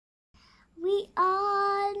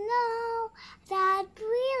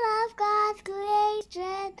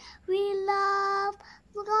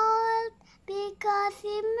because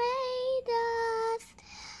He made us.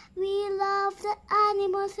 We love the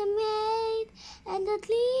animals He made, and at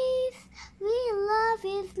least we love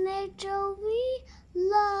His nature. We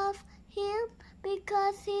love Him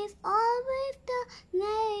because He's always the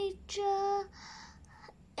nature.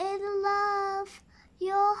 In love,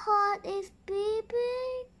 your heart is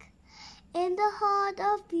beating. In the heart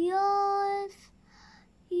of yours,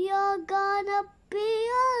 you're gonna be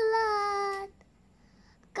alright.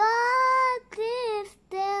 God is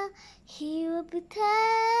there. He will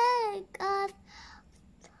protect us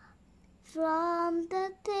from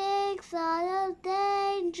the things that are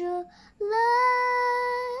dangerous.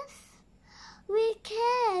 We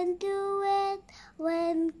can do it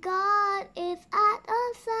when God is at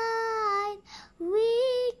our side.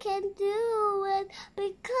 We can do it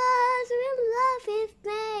because we love His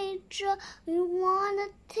nature. We want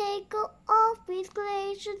to take off His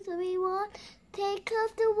creations. We want to take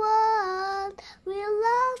off the world. We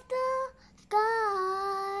love the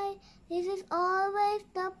sky. This is always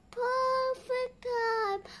the perfect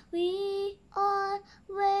time. We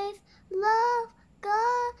always love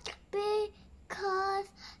God because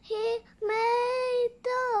He made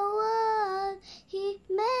the world. He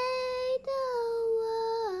made the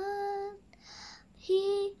world.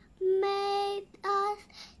 He made us.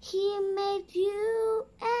 He made you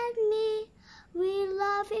and me. We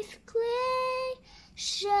love His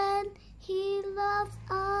creation. He loves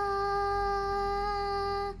us.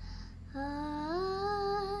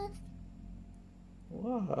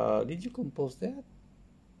 Wow, did you compose that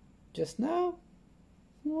just now?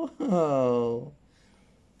 Wow,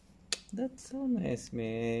 that's so nice,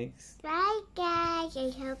 Mix. Right, guys. I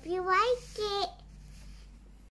hope you like it.